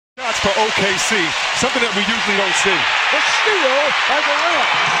for OKC, something that we usually don't see. The steal by Durant.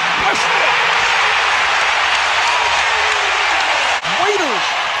 Westbrook. Waiters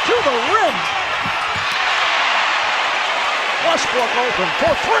to the rim. Westbrook open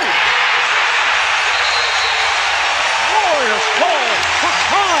for three. Warriors call for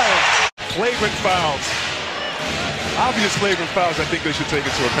time. Flagrant fouls. Obvious flagrant fouls I think they should take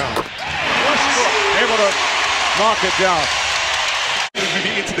into account. Westbrook able to knock it down. We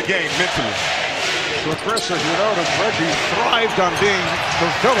be into the game mentally. So Chris, as you noticed, Reggie thrived on being the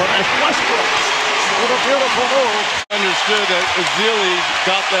villain as Westbrook with a beautiful move. Understood that Ezeli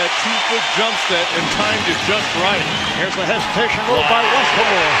got that 2-foot jump set and timed it just right. Here's the hesitation move by Westbrook.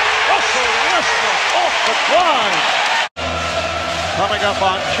 Russell Westbrook off the drive. Coming up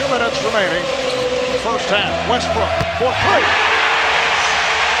on 2 minutes remaining. First half, Westbrook for three.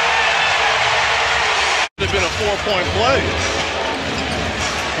 It would have been a 4-point play.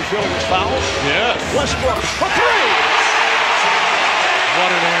 You feeling his fouls? Yes. Westbrook for three.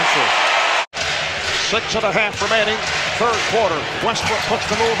 What an answer. 6.5 remaining, third quarter. Westbrook puts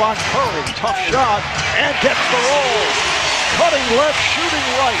the move on Curry. Tough shot and gets the roll. Cutting left, shooting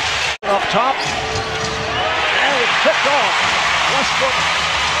right. Up top. And it's tipped off. Westbrook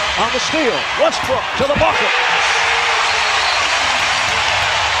on the steal. Westbrook to the bucket.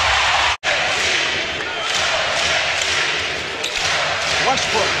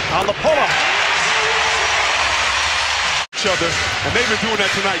 Westbrook on the pull-up. Each other, and they've been doing that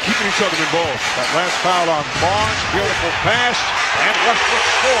tonight, keeping each other involved. That last foul on Barnes, beautiful pass, and Westbrook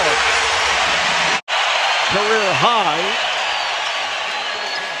scored. Career high.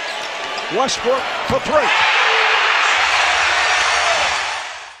 Westbrook for three.